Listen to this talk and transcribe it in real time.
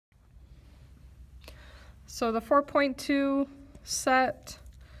So the 4.2 set,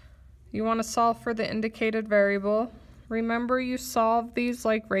 you want to solve for the indicated variable. Remember, you solve these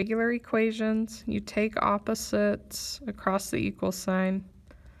like regular equations. You take opposites across the equal sign.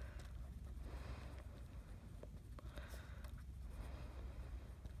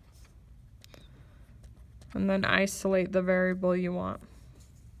 And then isolate the variable you want.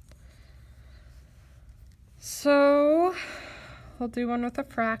 So we'll do one with a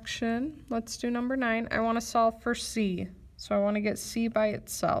fraction. Let's do number 9. I want to solve for c. So I want to get c by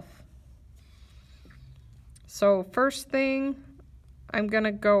itself. So first thing, I'm going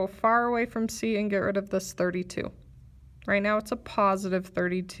to go far away from c and get rid of this 32. Right now it's a positive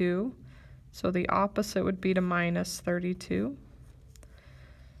 32, so the opposite would be to minus 32.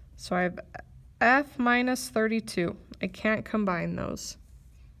 So I have f minus 32. I can't combine those.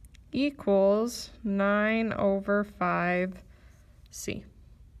 Equals 9 over 5c.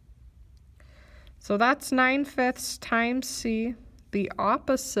 So that's 9/5 times c. The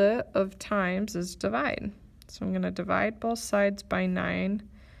opposite of times is divide. So I'm going to divide both sides by 9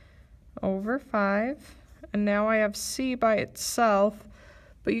 over 5. And now I have c by itself,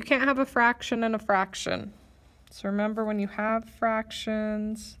 but you can't have a fraction and a fraction. So remember, when you have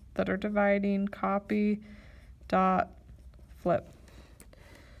fractions that are dividing, copy, dot, flip.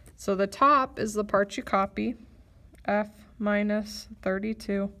 So the top is the part you copy, f minus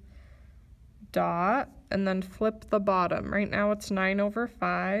 32, dot, and then flip the bottom. Right now it's 9 over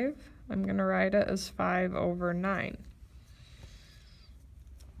 5. I'm going to write it as 5 over 9.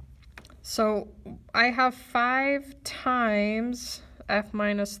 So I have 5 times f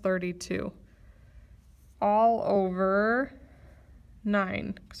minus 32 all over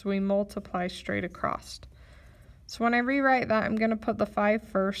 9 because we multiply straight across. So when I rewrite that, I'm going to put the 5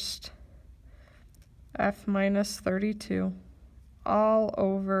 first, f minus 32 all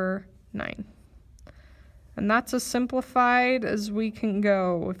over 9. And that's as simplified as we can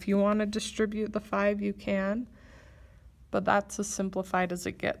go. If you want to distribute the 5, you can, but that's as simplified as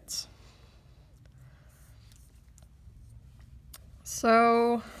it gets.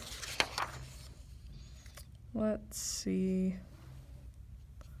 So let's see.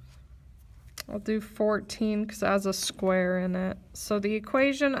 I'll do 14 because it has a square in it. So the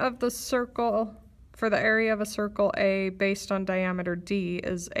equation of the circle for the area of a circle A based on diameter D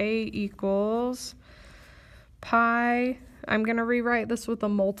is A equals pi. I'm going to rewrite this with a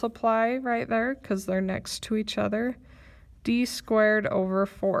multiply right there because they're next to each other. D squared over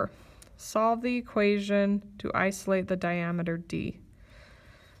 4. Solve the equation to isolate the diameter D.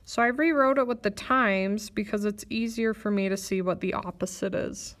 So I rewrote it with the times because it's easier for me to see what the opposite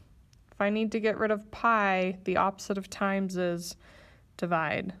is. If I need to get rid of pi, the opposite of times is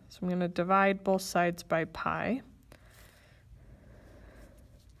divide. So I'm going to divide both sides by pi.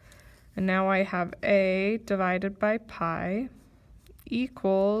 And now I have A divided by pi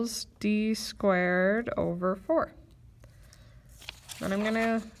equals D squared over 4. And I'm going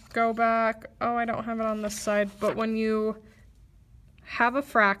to go back. Oh, I don't have it on this side, but when you have a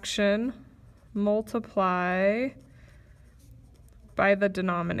fraction, multiply by the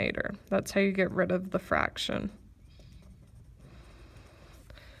denominator. That's how you get rid of the fraction.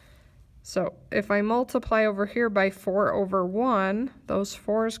 So if I multiply over here by 4 over 1, those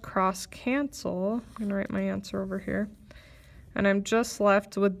 4's cross cancel. I'm going to write my answer over here. And I'm just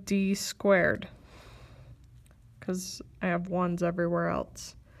left with D squared because I have 1's everywhere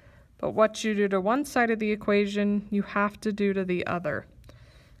else. But what you do to one side of the equation, you have to do to the other.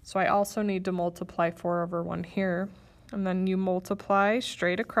 So I also need to multiply 4 over 1 here. And then you multiply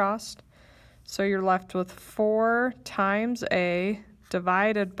straight across. So you're left with 4 times A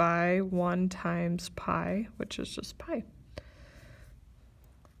divided by 1 times pi, which is just pi.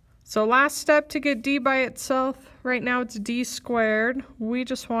 So last step to get D by itself. Right now it's D squared. We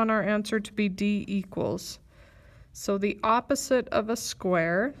just want our answer to be D equals. So the opposite of a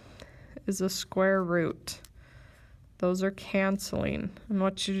square is a square root. Those are canceling. And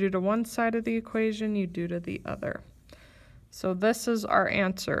what you do to one side of the equation, you do to the other. So this is our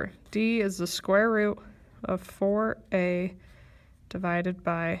answer. D is the square root of 4a divided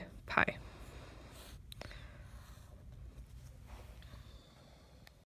by pi.